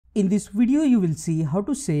In this video, you will see how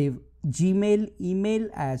to save Gmail email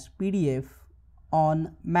as PDF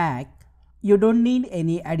on Mac. You don't need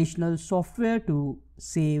any additional software to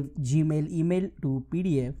save Gmail email to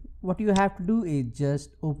PDF. What you have to do is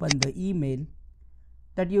just open the email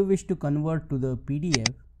that you wish to convert to the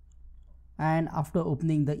PDF, and after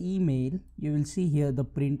opening the email, you will see here the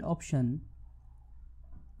print option.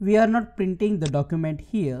 We are not printing the document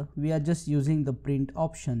here, we are just using the print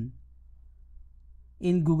option.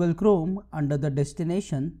 In Google Chrome, under the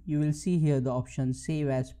destination, you will see here the option Save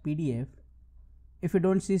as PDF. If you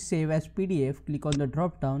don't see Save as PDF, click on the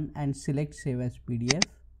drop down and select Save as PDF.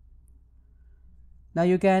 Now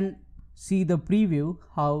you can see the preview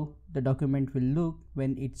how the document will look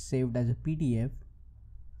when it's saved as a PDF.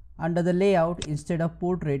 Under the layout, instead of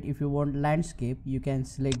portrait, if you want landscape, you can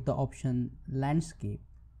select the option landscape.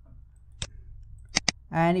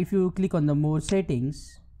 And if you click on the more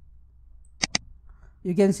settings,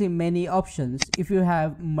 you can see many options. If you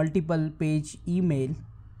have multiple page email,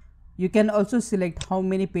 you can also select how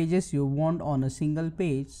many pages you want on a single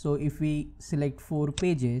page. So if we select 4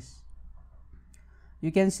 pages,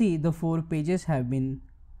 you can see the 4 pages have been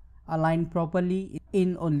aligned properly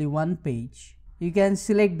in only one page. You can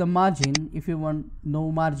select the margin if you want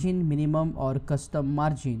no margin, minimum or custom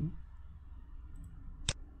margin.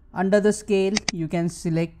 Under the scale, you can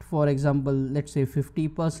select, for example, let's say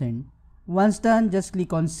 50%. Once done, just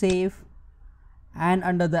click on save, and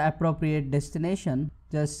under the appropriate destination,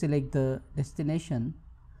 just select the destination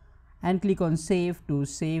and click on save to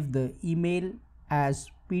save the email as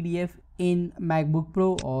PDF in MacBook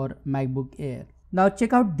Pro or MacBook Air. Now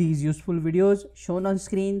check out these useful videos shown on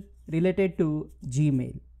screen related to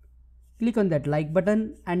Gmail. Click on that like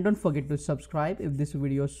button and don't forget to subscribe if this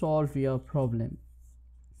video solved your problem.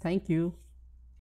 Thank you.